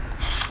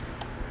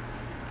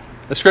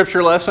The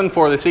scripture lesson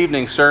for this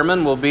evening's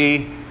sermon will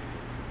be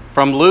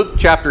from Luke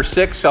chapter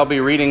 6. I'll be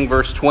reading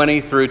verse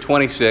 20 through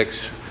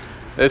 26.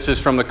 This is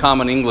from the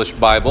Common English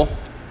Bible.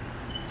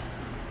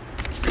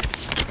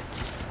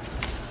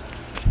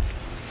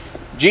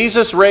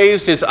 Jesus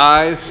raised his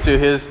eyes to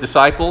his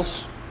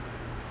disciples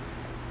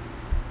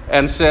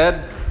and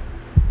said,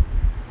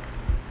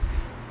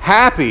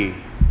 "Happy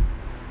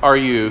are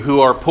you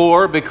who are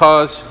poor,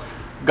 because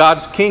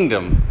God's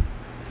kingdom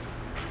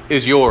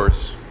is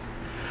yours.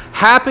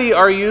 Happy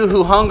are you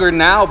who hunger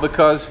now,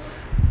 because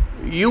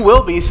you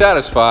will be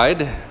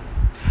satisfied.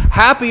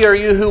 Happy are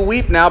you who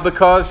weep now,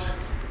 because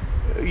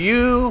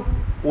you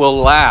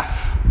will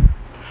laugh.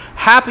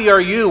 Happy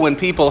are you when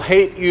people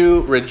hate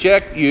you,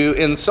 reject you,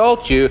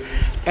 insult you,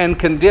 and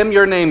condemn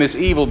your name as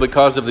evil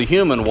because of the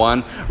human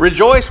one.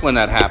 Rejoice when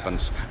that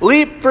happens.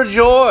 Leap for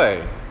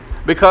joy,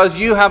 because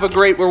you have a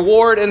great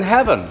reward in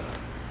heaven.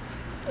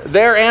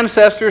 Their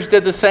ancestors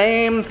did the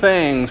same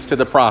things to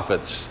the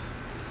prophets.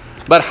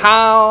 But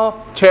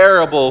how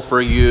terrible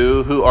for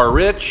you who are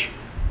rich,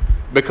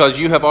 because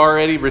you have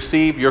already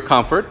received your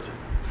comfort.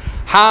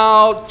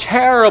 How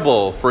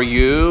terrible for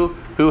you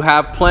who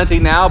have plenty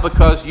now,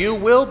 because you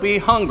will be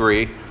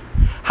hungry.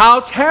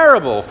 How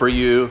terrible for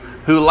you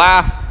who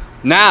laugh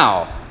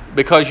now,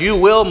 because you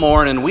will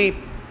mourn and weep.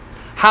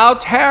 How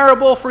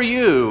terrible for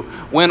you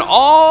when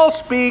all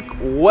speak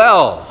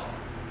well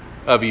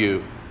of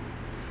you.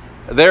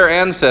 Their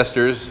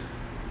ancestors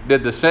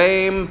did the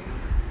same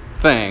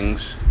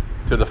things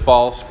to the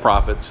false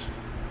prophets."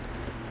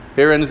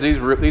 Here in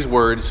these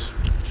words,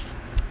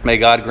 may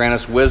God grant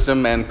us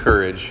wisdom and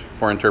courage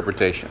for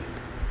interpretation.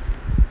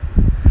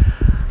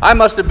 I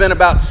must have been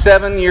about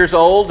 7 years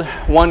old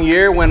one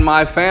year when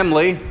my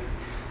family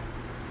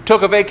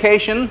took a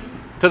vacation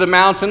to the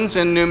mountains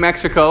in New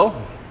Mexico.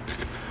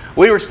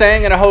 We were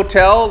staying in a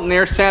hotel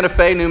near Santa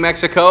Fe, New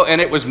Mexico,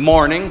 and it was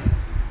morning.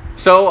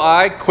 So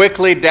I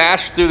quickly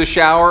dashed through the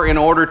shower in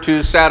order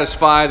to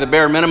satisfy the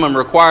bare minimum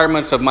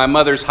requirements of my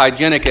mother's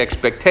hygienic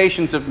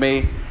expectations of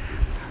me.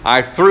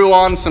 I threw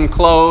on some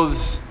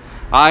clothes.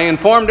 I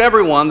informed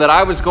everyone that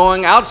I was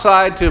going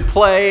outside to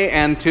play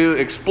and to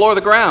explore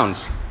the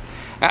grounds.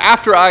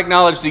 After I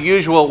acknowledged the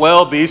usual,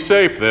 "Well, be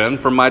safe then,"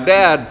 from my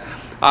dad,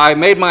 I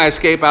made my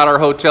escape out our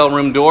hotel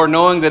room door,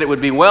 knowing that it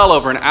would be well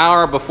over an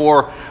hour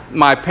before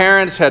my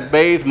parents had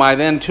bathed my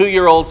then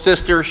 2-year-old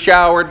sister,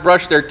 showered,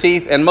 brushed their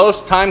teeth, and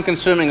most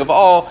time-consuming of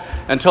all,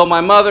 until my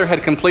mother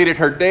had completed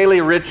her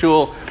daily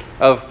ritual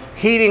of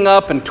heating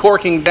up and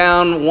torquing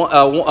down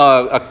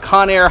a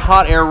Conair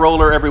hot air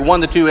roller every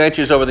 1 to 2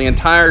 inches over the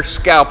entire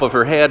scalp of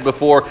her head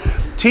before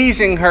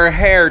teasing her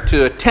hair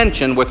to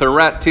attention with her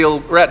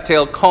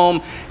rat-tail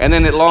comb, and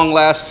then at long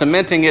last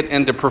cementing it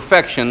into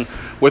perfection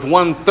with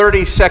one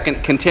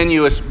 30-second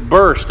continuous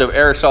burst of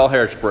aerosol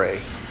hairspray.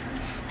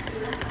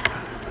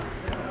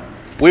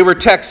 We were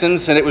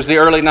Texans, and it was the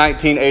early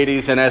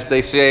 1980s, and as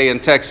they say in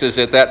Texas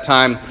at that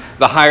time,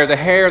 the higher the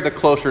hair, the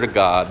closer to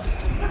God.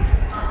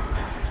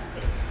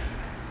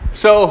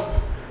 So,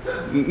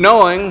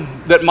 knowing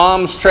that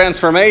Mom's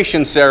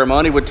transformation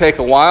ceremony would take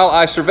a while,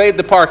 I surveyed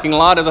the parking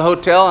lot of the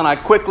hotel, and I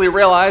quickly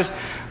realized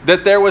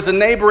that there was a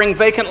neighboring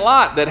vacant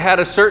lot that had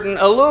a certain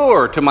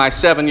allure to my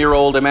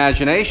 7-year-old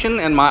imagination,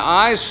 and my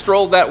eyes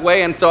strolled that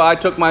way, and so I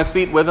took my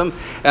feet with them,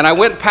 and I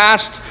went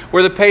past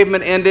where the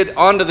pavement ended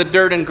onto the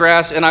dirt and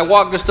grass, and I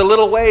walked just a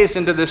little ways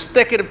into this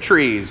thicket of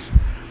trees.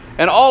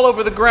 And all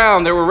over the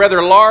ground there were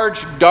rather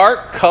large,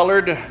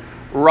 dark-colored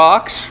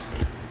rocks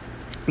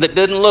that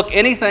didn't look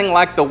anything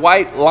like the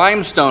white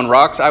limestone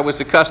rocks I was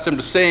accustomed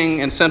to seeing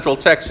in central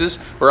Texas,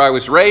 where I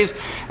was raised.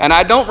 And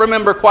I don't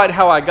remember quite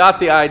how I got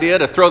the idea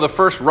to throw the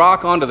first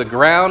rock onto the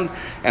ground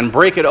and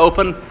break it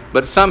open,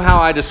 but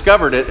somehow I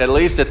discovered it, at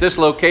least at this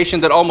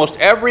location, that almost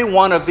every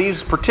one of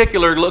these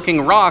particular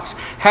looking rocks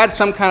had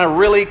some kind of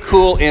really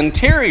cool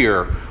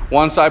interior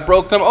once I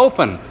broke them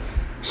open.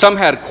 Some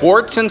had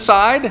quartz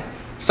inside.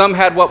 Some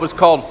had what was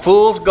called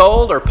fool's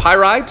gold or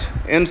pyrite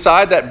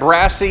inside, that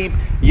brassy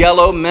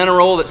yellow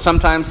mineral that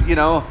sometimes,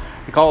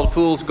 called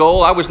fool's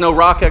gold. I was no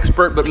rock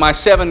expert, but my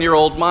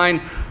 7-year-old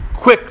mind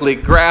quickly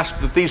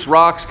grasped that these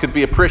rocks could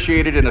be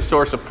appreciated in a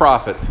source of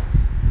profit.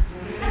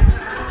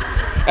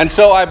 And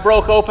so I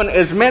broke open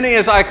as many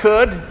as I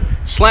could,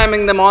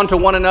 slamming them onto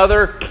one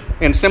another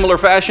in similar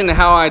fashion to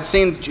how I'd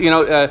seen,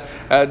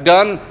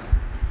 done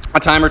a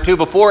time or two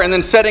before, and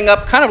then setting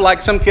up kind of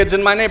like some kids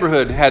in my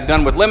neighborhood had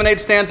done with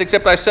lemonade stands,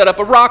 except I set up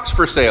a rocks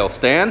for sale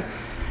stand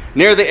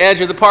near the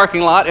edge of the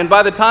parking lot. And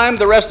by the time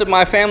the rest of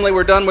my family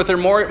were done with their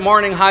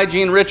morning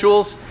hygiene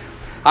rituals,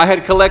 I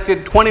had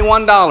collected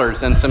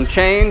 $21 and some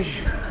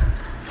change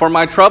for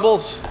my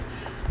troubles.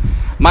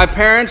 My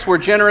parents were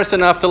generous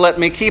enough to let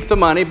me keep the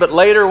money, but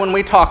later when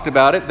we talked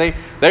about it,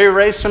 they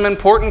raised some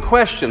important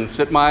questions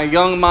that my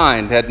young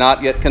mind had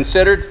not yet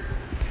considered.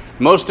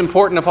 Most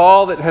important of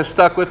all, that has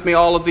stuck with me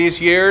all of these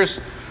years,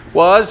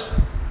 was,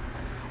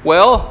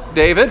 "Well,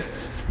 David,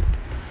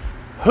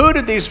 who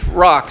did these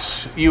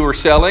rocks you were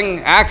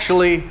selling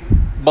actually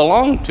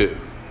belong to?"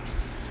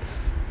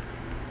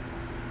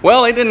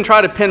 Well, they didn't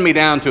try to pin me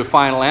down to a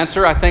final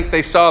answer. I think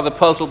they saw the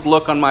puzzled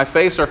look on my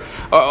face,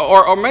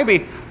 or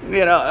maybe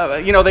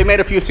they made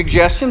a few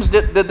suggestions.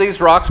 Did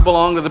these rocks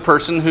belong to the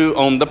person who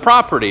owned the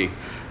property,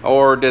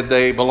 or did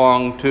they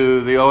belong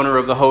to the owner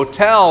of the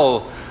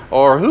hotel,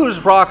 or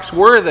whose rocks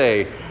were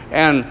they?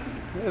 And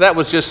that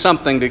was just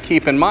something to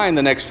keep in mind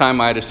the next time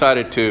I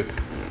decided to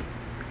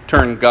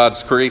turn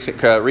God's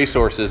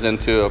resources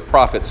into a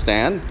profit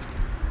stand.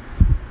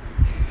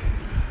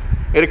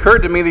 It occurred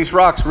to me these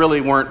rocks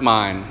really weren't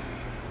mine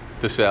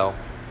to sell.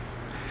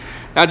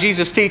 Now,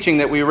 Jesus' teaching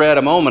that we read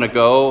a moment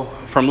ago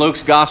from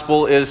Luke's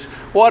Gospel is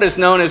what is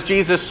known as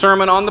Jesus'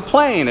 Sermon on the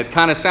Plain. It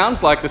kind of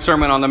sounds like the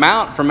Sermon on the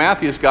Mount from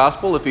Matthew's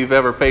Gospel, if you've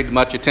ever paid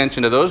much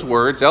attention to those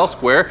words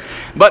elsewhere.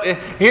 But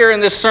here in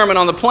this Sermon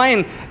on the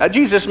Plain,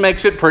 Jesus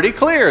makes it pretty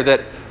clear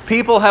that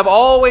people have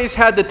always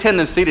had the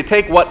tendency to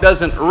take what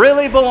doesn't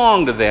really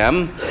belong to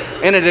them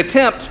in an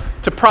attempt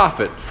to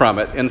profit from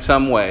it in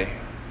some way.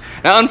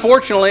 Now,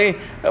 unfortunately,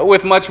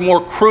 with much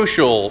more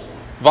crucial,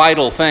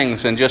 vital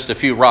things than just a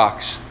few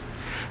rocks.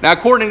 Now,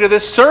 according to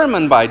this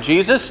sermon by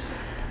Jesus,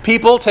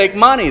 people take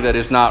money that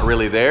is not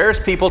really theirs.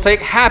 People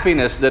take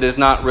happiness that is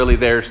not really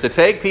theirs to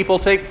take. People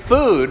take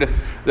food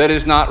that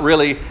is not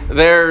really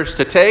theirs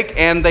to take.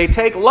 And they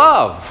take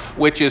love,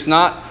 which is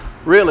not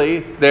really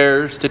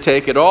theirs to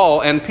take at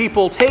all. And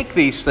people take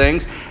these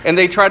things and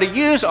they try to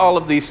use all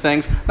of these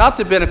things not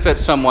to benefit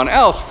someone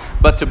else,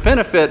 but to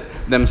benefit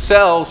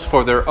themselves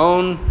for their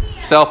own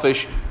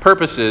selfish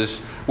purposes,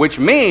 which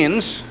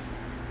means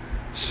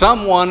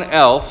someone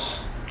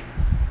else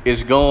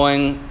is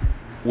going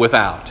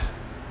without.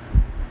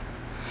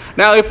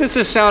 Now, if this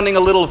is sounding a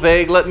little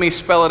vague, let me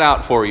spell it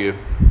out for you.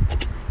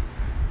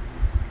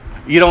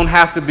 You don't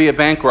have to be a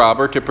bank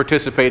robber to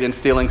participate in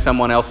stealing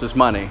someone else's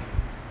money.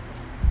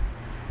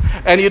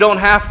 And you don't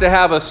have to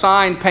have a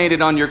sign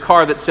painted on your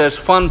car that says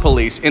 "Fun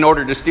Police" in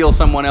order to steal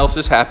someone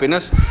else's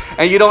happiness.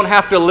 And you don't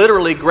have to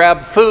literally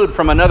grab food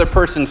from another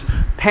person's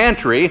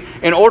pantry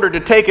in order to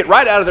take it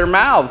right out of their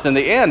mouths in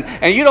the end.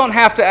 And you don't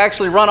have to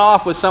actually run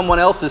off with someone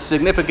else's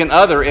significant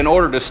other in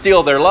order to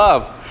steal their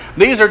love.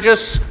 These are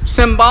just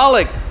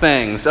symbolic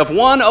things of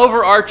one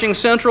overarching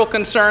central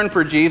concern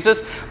for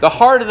Jesus. The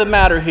heart of the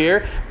matter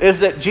here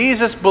is that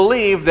Jesus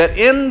believed that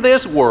in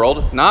this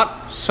world,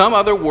 not some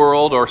other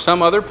world or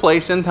some other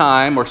place in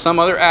time or some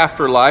other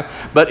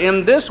afterlife, but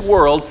in this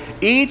world,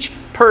 each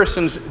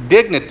person's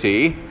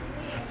dignity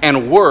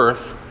and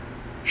worth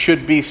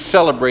should be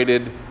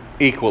celebrated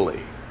equally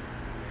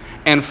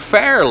and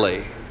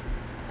fairly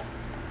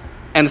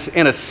and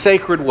in a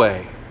sacred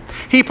way.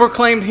 He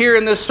proclaimed here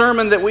in this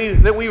sermon that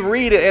we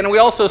read it, and we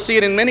also see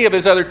it in many of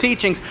his other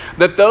teachings,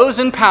 that those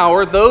in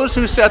power, those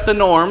who set the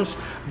norms,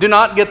 do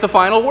not get the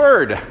final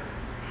word.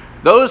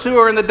 Those who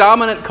are in the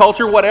dominant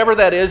culture, whatever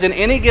that is, in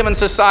any given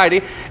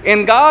society,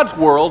 in God's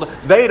world,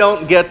 they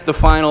don't get the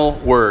final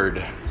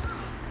word.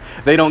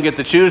 They don't get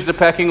to choose the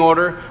pecking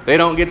order. They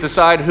don't get to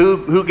decide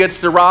who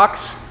gets the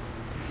rocks.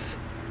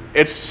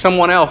 It's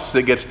someone else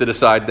that gets to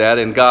decide that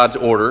in God's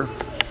order.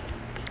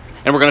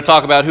 And we're going to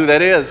talk about who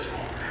that is.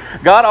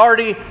 God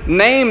already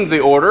named the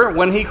order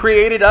when He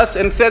created us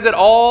and said that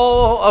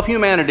all of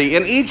humanity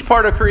in each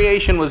part of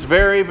creation was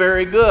very,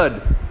 very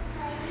good.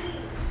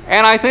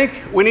 And I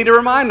think we need to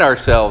remind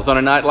ourselves on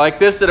a night like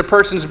this that a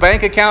person's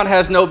bank account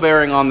has no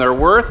bearing on their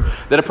worth,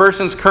 that a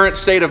person's current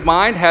state of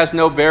mind has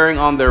no bearing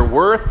on their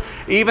worth.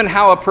 Even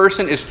how a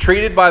person is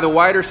treated by the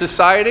wider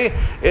society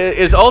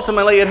is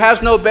ultimately, it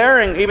has no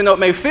bearing, even though it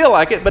may feel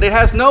like it, but it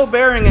has no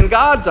bearing in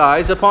God's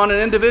eyes upon an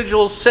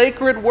individual's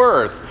sacred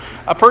worth.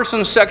 A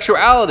person's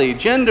sexuality,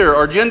 gender,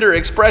 or gender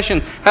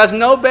expression has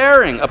no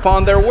bearing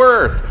upon their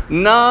worth.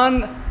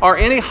 None are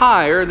any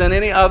higher than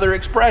any other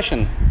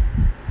expression.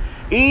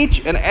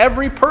 Each and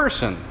every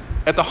person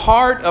at the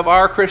heart of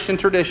our Christian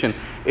tradition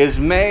is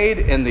made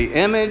in the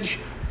image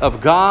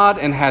of God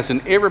and has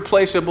an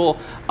irreplaceable,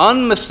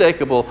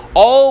 unmistakable,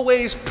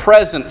 always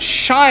present,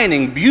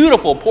 shining,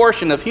 beautiful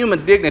portion of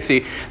human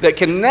dignity that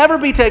can never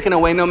be taken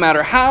away, no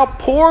matter how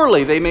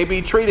poorly they may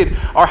be treated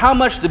or how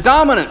much the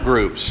dominant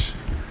groups,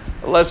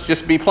 let's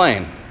just be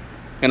plain,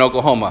 in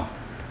Oklahoma,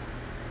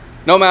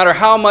 no matter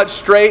how much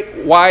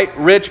straight, white,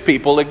 rich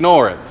people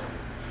ignore it.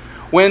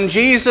 When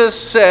Jesus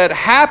said,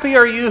 "Happy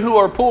are you who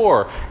are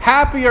poor,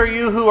 happy are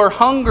you who are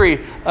hungry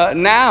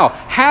now,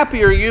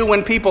 happy are you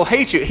when people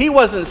hate you," He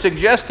wasn't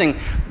suggesting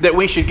that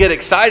we should get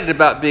excited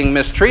about being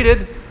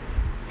mistreated.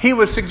 He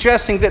was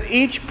suggesting that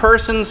each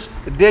person's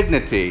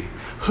dignity,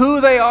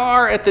 who they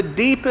are at the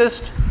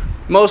deepest,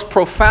 most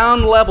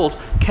profound levels,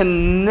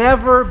 can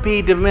never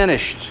be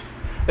diminished.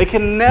 They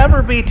can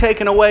never be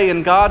taken away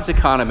in God's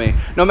economy,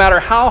 no matter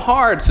how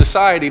hard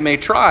society may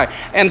try.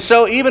 And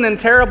so even in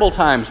terrible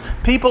times,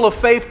 people of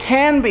faith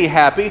can be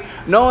happy,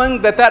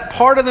 knowing that that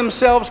part of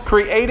themselves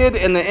created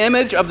in the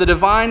image of the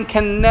divine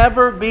can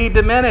never be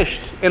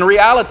diminished. In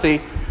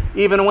reality,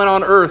 even when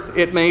on earth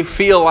it may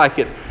feel like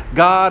it,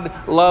 God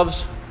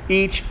loves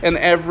each and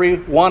every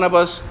one of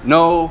us,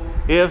 no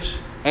ifs,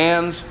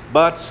 ands,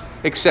 buts,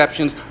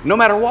 exceptions, no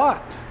matter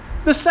what.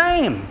 The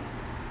same.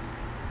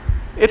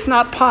 It's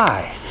not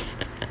pie.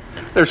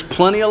 There's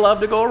plenty of love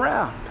to go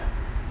around.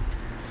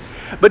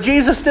 But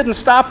Jesus didn't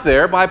stop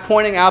there by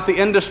pointing out the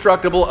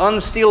indestructible,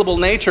 unstealable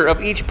nature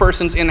of each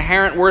person's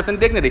inherent worth and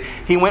dignity.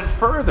 He went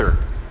further.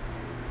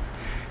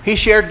 He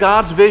shared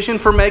God's vision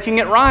for making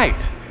it right.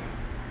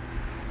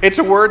 It's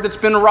a word that's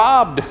been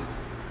robbed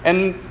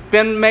and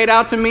been made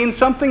out to mean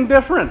something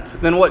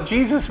different than what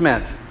Jesus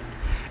meant.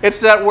 It's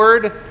that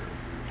word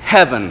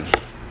heaven.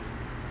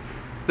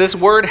 This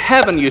word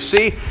heaven, you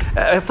see,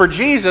 for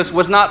Jesus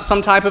was not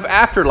some type of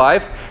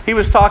afterlife. He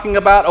was talking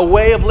about a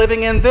way of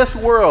living in this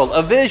world,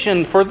 a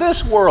vision for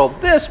this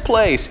world, this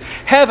place.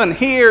 Heaven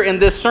here in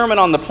this Sermon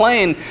on the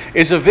Plain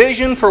is a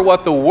vision for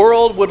what the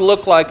world would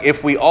look like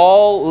if we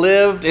all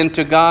lived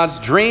into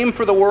God's dream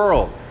for the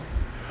world.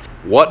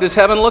 What does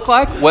heaven look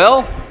like?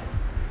 Well,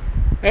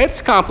 it's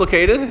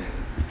complicated.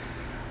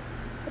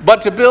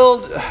 But to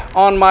build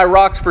on my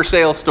rocks for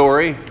sale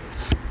story,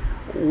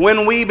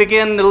 when we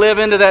begin to live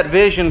into that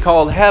vision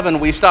called heaven,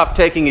 we stop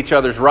taking each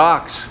other's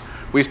rocks.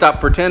 We stop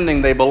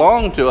pretending they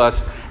belong to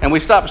us, and we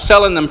stop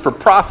selling them for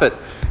profit.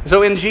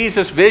 So in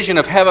Jesus' vision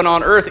of heaven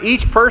on earth,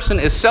 each person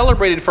is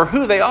celebrated for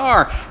who they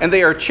are, and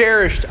they are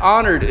cherished,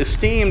 honored,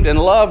 esteemed, and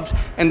loved,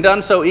 and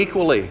done so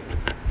equally.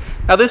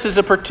 Now, this is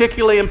a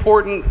particularly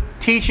important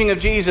teaching of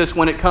Jesus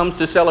when it comes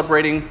to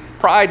celebrating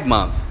Pride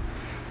Month.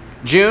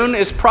 June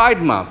is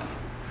Pride Month,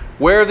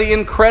 where the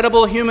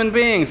incredible human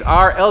beings,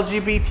 our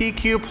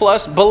LGBTQ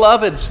plus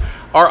beloveds,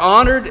 are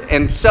honored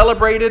and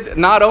celebrated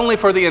not only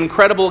for the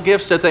incredible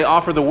gifts that they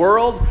offer the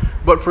world,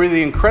 but for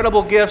the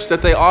incredible gifts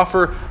that they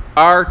offer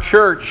our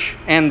church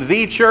and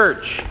the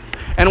church.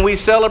 And we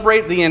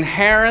celebrate the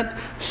inherent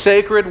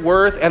sacred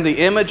worth and the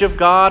image of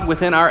God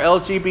within our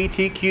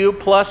LGBTQ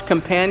plus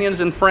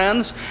companions and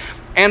friends.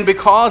 And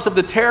because of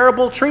the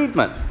terrible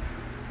treatment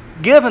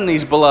given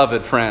these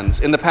beloved friends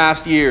in the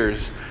past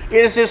years,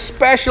 it is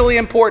especially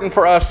important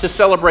for us to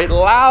celebrate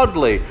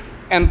loudly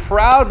and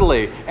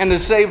proudly and to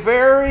say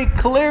very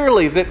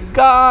clearly that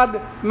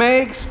God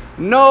makes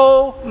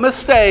no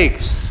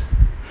mistakes.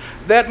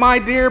 That, my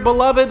dear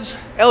beloveds,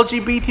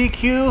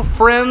 LGBTQ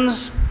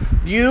friends,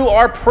 you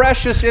are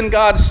precious in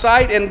God's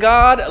sight, and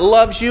God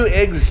loves you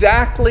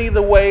exactly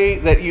the way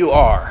that you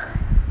are.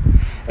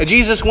 And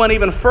Jesus went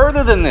even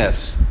further than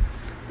this.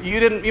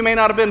 You may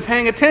not have been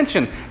paying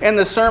attention. In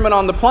the Sermon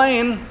on the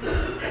Plain,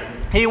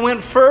 he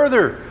went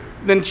further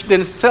than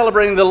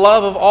celebrating the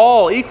love of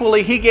all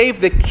equally. He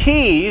gave the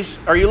keys.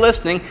 Are you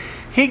listening?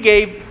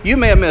 You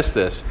may have missed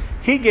this.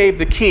 He gave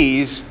the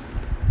keys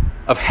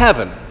of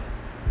heaven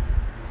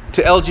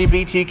to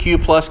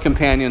LGBTQ plus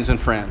companions and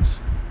friends.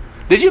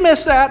 Did you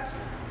miss that?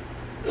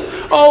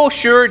 Oh,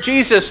 sure,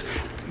 Jesus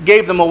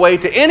gave them away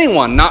to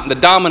anyone, not in the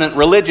dominant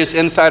religious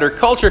insider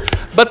culture,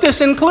 but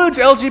this includes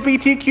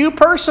LGBTQ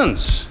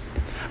persons.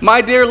 My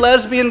dear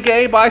lesbian,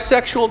 gay,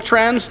 bisexual,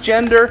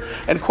 transgender,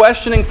 and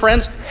questioning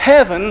friends,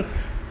 heaven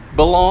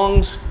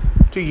belongs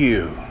to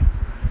you.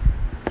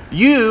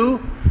 You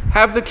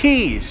have the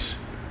keys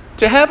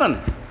to heaven.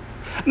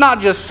 Not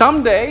just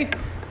someday.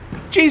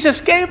 Jesus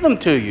gave them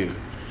to you.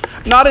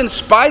 Not in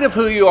spite of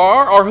who you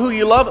are or who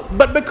you love,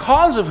 but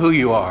because of who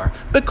you are,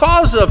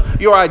 because of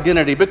your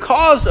identity,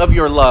 because of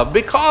your love,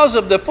 because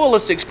of the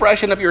fullest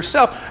expression of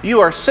yourself.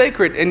 You are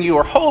sacred and you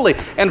are holy.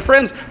 And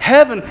friends,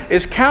 heaven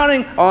is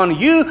counting on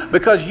you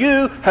because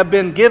you have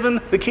been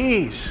given the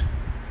keys.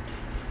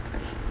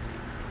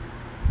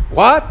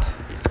 What?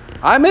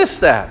 I missed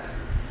that.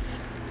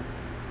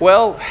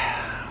 Well,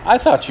 I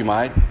thought you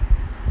might.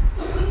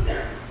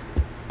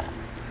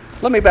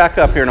 Let me back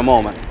up here in a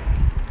moment.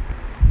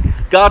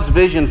 God's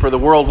vision for the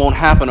world won't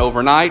happen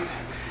overnight,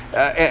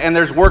 and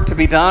there's work to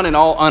be done and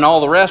all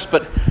the rest.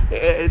 But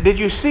did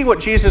you see what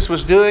Jesus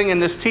was doing in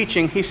this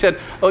teaching? He said,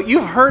 "Oh,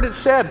 you've heard it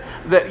said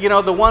that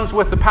the ones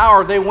with the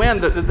power, they win.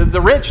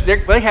 The rich,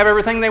 they have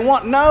everything they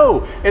want."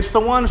 No, it's the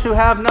ones who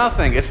have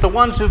nothing. It's the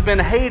ones who've been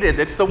hated.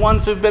 It's the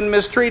ones who've been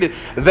mistreated.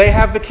 They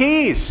have the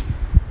keys.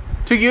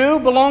 To you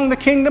belong the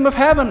kingdom of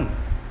heaven.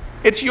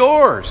 It's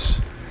yours.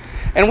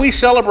 And we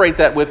celebrate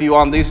that with you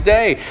on this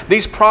day.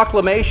 These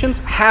proclamations,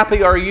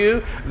 happy are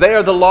you, they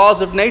are the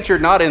laws of nature,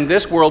 not in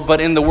this world, but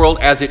in the world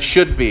as it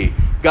should be.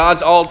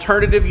 God's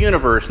alternative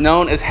universe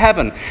known as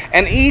heaven.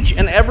 And each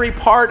and every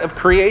part of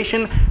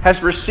creation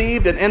has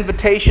received an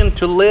invitation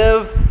to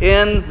live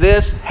in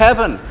this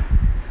heaven.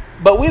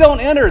 But we don't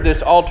enter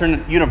this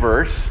alternate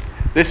universe,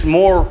 this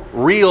more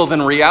real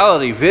than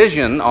reality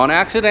vision, on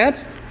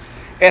accident.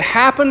 It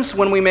happens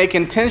when we make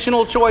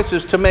intentional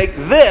choices to make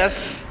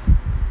this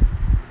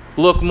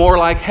look more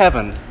like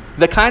heaven,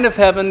 the kind of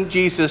heaven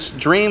Jesus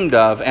dreamed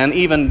of and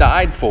even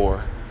died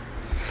for.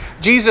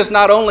 Jesus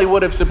not only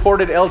would have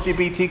supported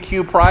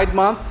LGBTQ Pride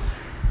Month,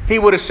 he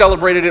would have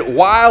celebrated it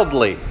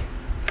wildly.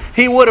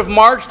 He would have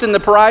marched in the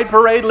Pride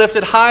Parade,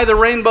 lifted high the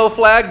rainbow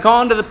flag,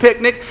 gone to the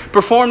picnic,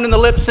 performed in the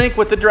lip sync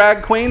with the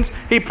drag queens.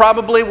 He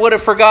probably would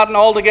have forgotten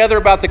altogether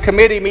about the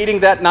committee meeting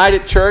that night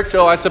at church,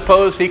 though I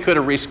suppose he could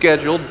have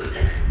rescheduled.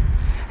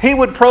 He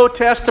would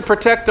protest to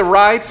protect the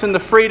rights and the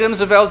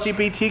freedoms of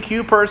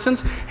LGBTQ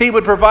persons. He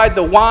would provide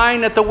the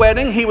wine at the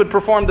wedding. He would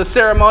perform the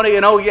ceremony,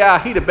 and oh yeah,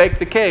 he'd have baked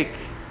the cake.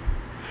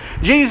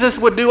 Jesus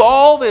would do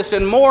all this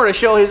and more to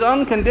show his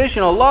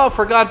unconditional love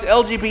for God's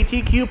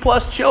LGBTQ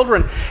plus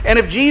children. And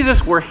if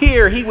Jesus were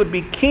here, he would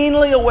be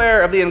keenly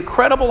aware of the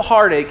incredible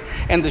heartache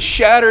and the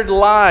shattered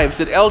lives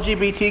that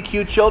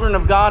LGBTQ children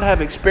of God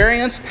have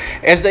experienced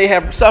as they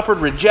have suffered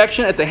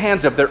rejection at the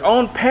hands of their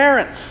own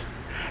parents,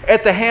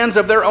 at the hands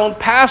of their own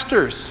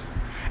pastors,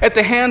 at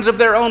the hands of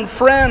their own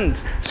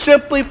friends,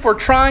 simply for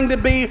trying to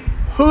be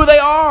who they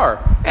are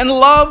and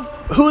love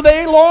who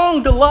they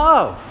long to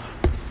love.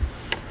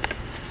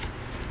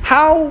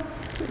 How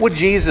would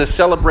Jesus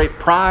celebrate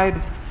pride?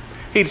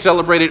 He'd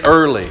celebrate it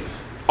early,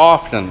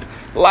 often,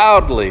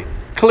 loudly,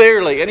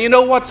 clearly. And you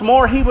know what's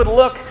more? He would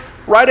look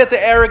right at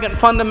the arrogant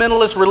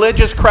fundamentalist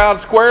religious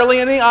crowd squarely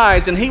in the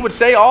eyes, and he would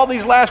say all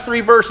these last 3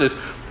 verses,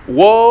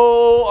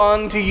 "Woe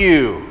unto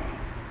you!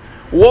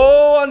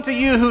 Woe unto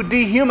you who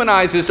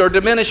dehumanizes or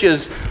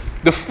diminishes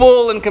the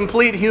full and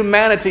complete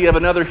humanity of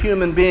another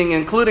human being,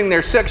 including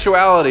their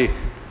sexuality,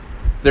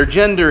 their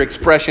gender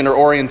expression or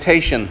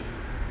orientation."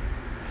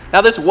 Now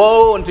this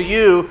woe unto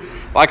you,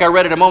 like I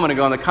read it a moment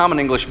ago in the Common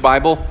English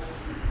Bible,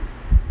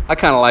 I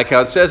kind of like how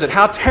it says it.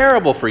 How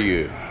terrible for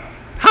you.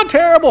 How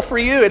terrible for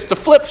you. It's the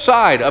flip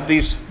side of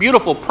these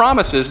beautiful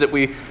promises that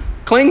we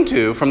cling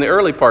to from the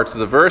early parts of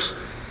the verse.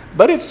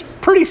 But it's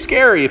pretty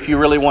scary if you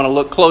really want to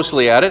look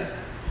closely at it,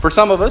 for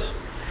some of us.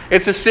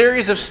 It's a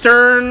series of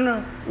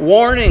stern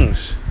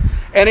warnings.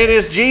 And it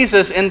is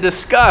Jesus in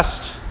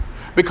disgust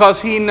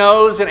because he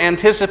knows and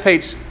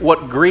anticipates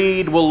what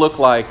greed will look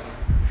like.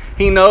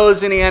 He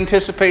knows and he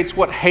anticipates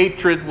what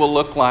hatred will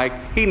look like.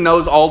 He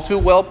knows all too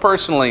well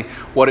personally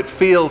what it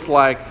feels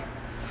like.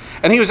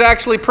 And he was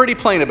actually pretty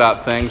plain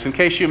about things. In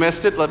case you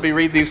missed it, let me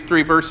read these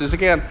 3 verses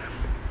again.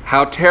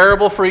 How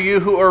terrible for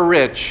you who are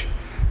rich,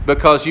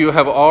 because you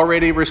have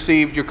already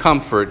received your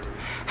comfort.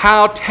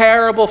 How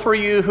terrible for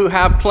you who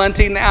have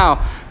plenty now,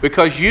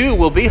 because you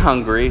will be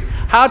hungry.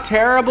 How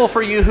terrible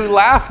for you who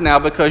laugh now,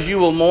 because you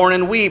will mourn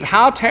and weep.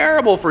 How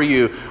terrible for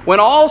you when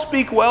all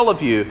speak well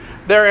of you.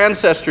 Their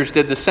ancestors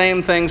did the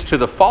same things to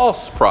the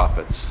false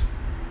prophets.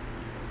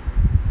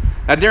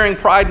 Now, during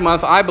Pride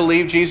Month, I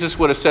believe Jesus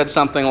would have said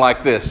something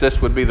like this.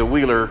 This would be the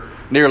Wheeler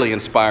nearly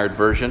inspired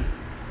version.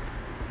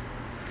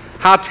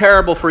 How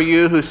terrible for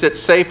you who sit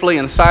safely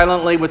and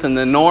silently within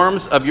the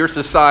norms of your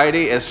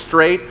society as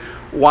straight,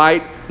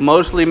 white,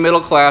 mostly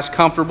middle-class,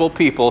 comfortable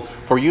people,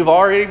 for you've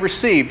already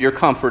received your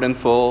comfort in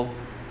full.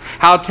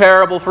 How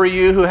terrible for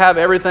you who have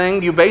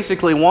everything you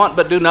basically want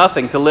but do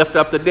nothing to lift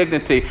up the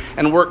dignity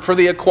and work for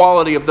the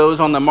equality of those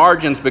on the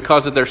margins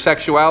because of their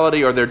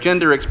sexuality or their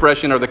gender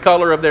expression or the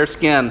color of their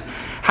skin.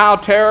 How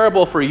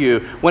terrible for you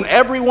when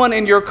everyone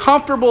in your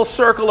comfortable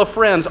circle of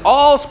friends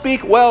all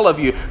speak well of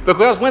you,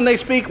 because when they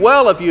speak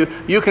well of you,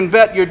 you can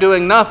bet you're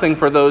doing nothing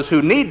for those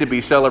who need to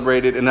be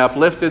celebrated and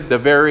uplifted the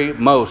very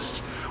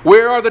most.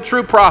 Where are the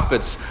true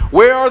prophets?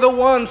 Where are the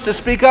ones to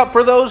speak up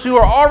for those who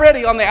are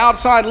already on the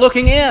outside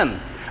looking in?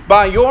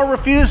 By your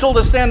refusal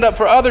to stand up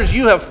for others,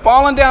 you have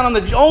fallen down on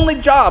the only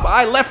job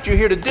I left you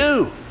here to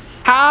do.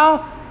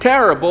 How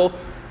terrible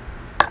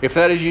if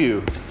that is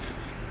you.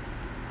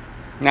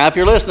 Now, if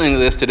you're listening to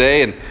this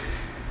today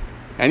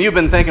and you've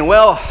been thinking,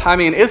 well,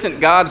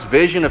 isn't God's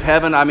vision of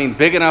heaven,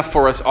 big enough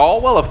for us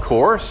all? Well, of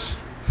course.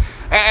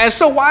 And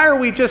so why are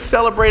we just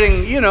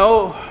celebrating,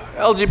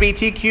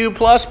 LGBTQ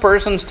plus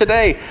persons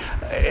today?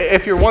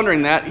 If you're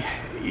wondering that,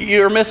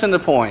 you're missing the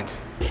point.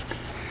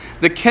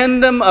 The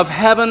kingdom of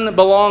heaven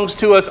belongs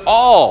to us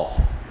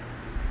all,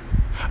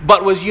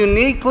 but was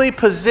uniquely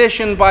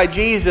positioned by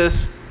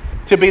Jesus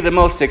to be the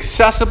most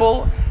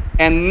accessible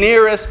and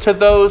nearest to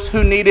those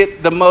who need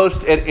it the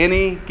most at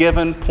any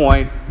given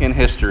point in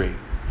history.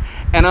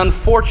 And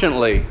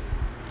unfortunately,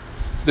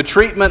 the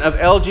treatment of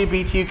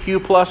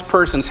LGBTQ plus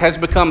persons has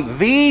become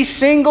the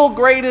single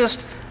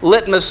greatest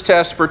litmus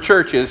test for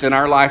churches in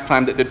our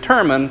lifetime that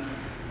determine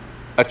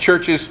a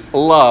church's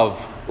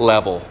love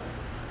level,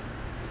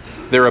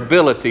 their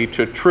ability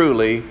to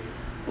truly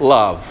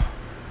love.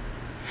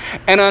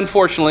 And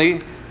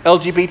unfortunately,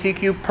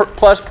 LGBTQ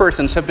plus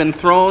persons have been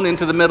thrown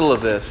into the middle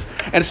of this.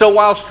 And so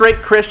while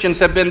straight Christians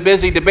have been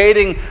busy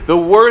debating the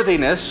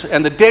worthiness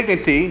and the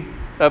dignity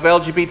of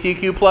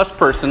LGBTQ plus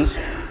persons,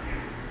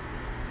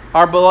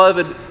 our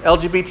beloved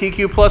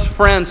LGBTQ plus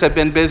friends have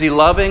been busy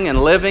loving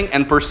and living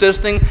and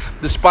persisting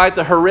despite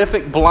the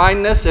horrific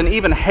blindness and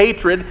even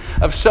hatred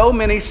of so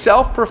many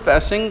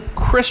self-professing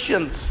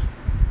Christians.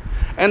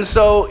 And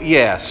so,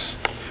 yes,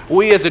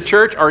 we as a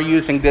church are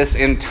using this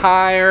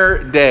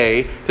entire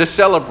day to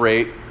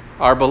celebrate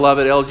our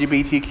beloved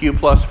LGBTQ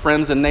plus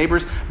friends and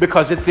neighbors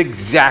because it's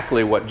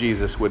exactly what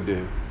Jesus would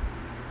do.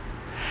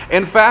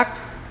 In fact,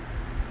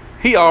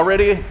 he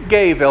already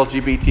gave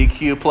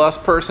LGBTQ plus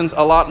persons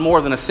a lot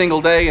more than a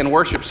single day in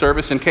worship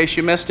service. In case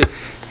you missed it,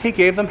 he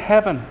gave them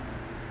heaven.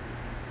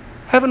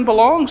 Heaven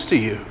belongs to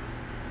you,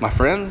 my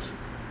friends.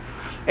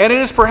 And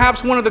it is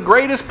perhaps one of the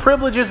greatest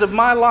privileges of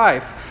my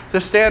life to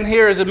stand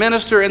here as a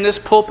minister in this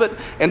pulpit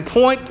and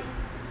point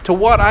to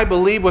what I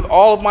believe with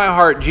all of my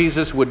heart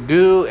Jesus would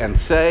do and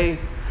say.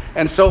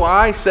 And so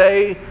I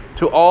say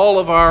to all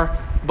of our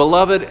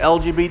beloved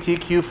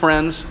LGBTQ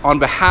friends, on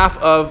behalf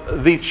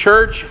of the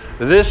church,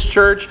 this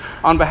church,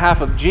 on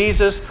behalf of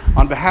Jesus,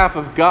 on behalf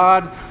of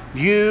God,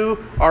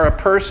 you are a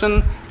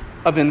person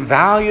of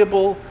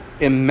invaluable,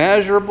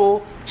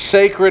 immeasurable,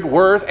 sacred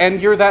worth,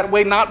 and you're that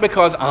way not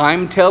because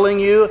I'm telling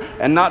you,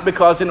 and not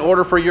because in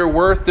order for your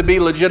worth to be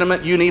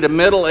legitimate, you need a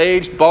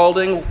middle-aged,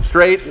 balding,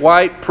 straight,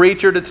 white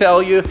preacher to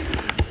tell you,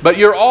 but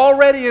you're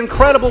already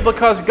incredible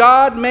because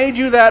God made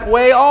you that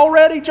way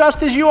already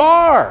just as you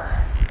are.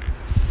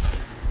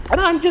 And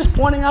I'm just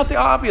pointing out the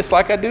obvious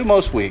like I do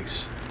most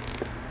weeks.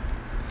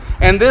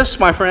 And this,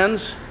 my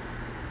friends,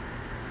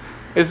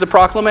 is the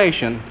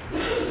proclamation.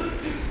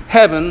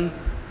 Heaven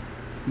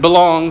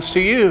belongs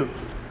to you.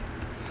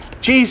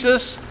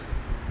 Jesus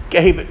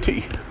gave it to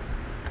you.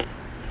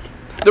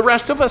 The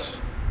rest of us,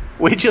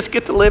 we just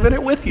get to live in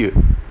it with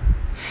you.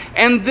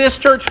 And this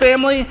church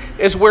family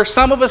is where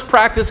some of us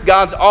practice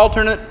God's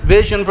alternate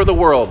vision for the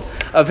world.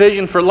 A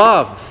vision for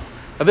love,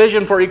 a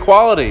vision for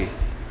equality,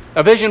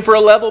 a vision for a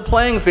level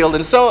playing field.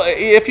 And so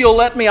if you'll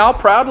let me, I'll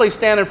proudly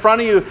stand in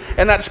front of you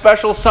and that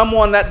special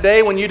someone that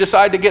day when you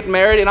decide to get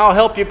married, and I'll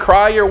help you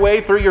cry your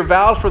way through your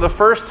vows for the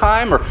first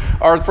time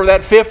or for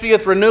that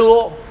 50th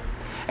renewal.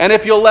 And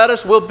if you'll let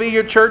us, we'll be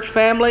your church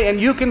family, and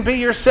you can be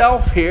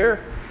yourself here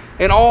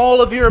in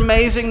all of your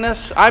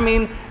amazingness. I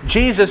mean,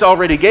 Jesus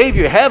already gave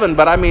you heaven,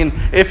 but I mean,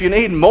 if you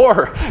need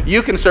more,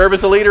 you can serve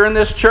as a leader in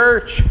this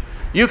church.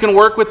 You can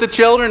work with the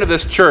children of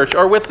this church,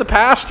 or with the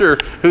pastor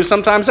who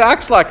sometimes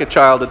acts like a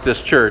child at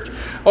this church.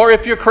 Or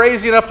if you're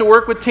crazy enough to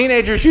work with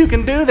teenagers, you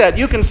can do that.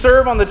 You can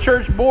serve on the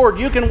church board.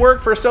 You can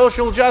work for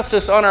social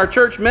justice on our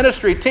church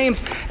ministry teams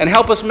and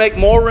help us make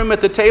more room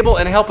at the table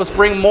and help us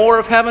bring more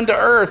of heaven to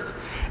earth.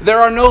 There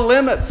are no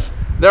limits.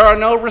 There are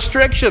no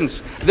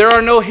restrictions. There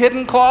are no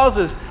hidden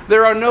clauses.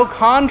 There are no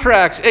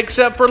contracts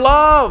except for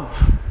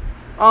love.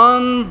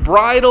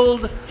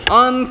 Unbridled,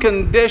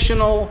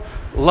 unconditional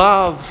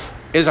love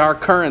is our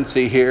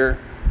currency here.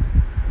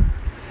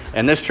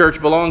 And this church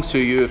belongs to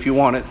you if you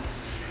want it.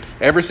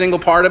 Every single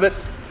part of it.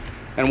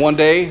 And one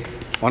day,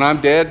 when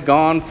I'm dead,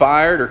 gone,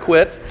 fired, or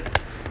quit,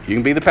 you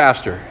can be the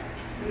pastor.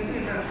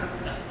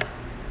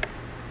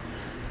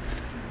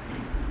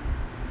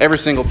 Every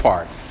single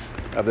part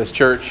of this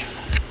church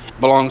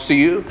belongs to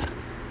you.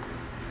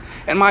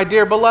 And my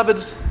dear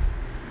beloveds,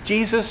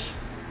 Jesus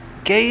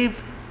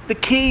gave the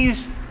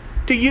keys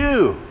to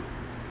you.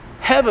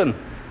 Heaven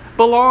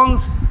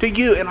belongs to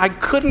you. And I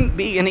couldn't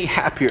be any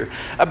happier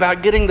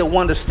about getting the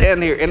one to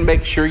stand here and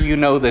make sure you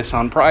know this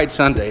on Pride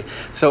Sunday.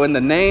 So in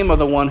the name of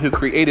the one who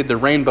created the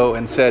rainbow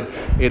and said,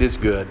 "It is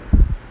good,"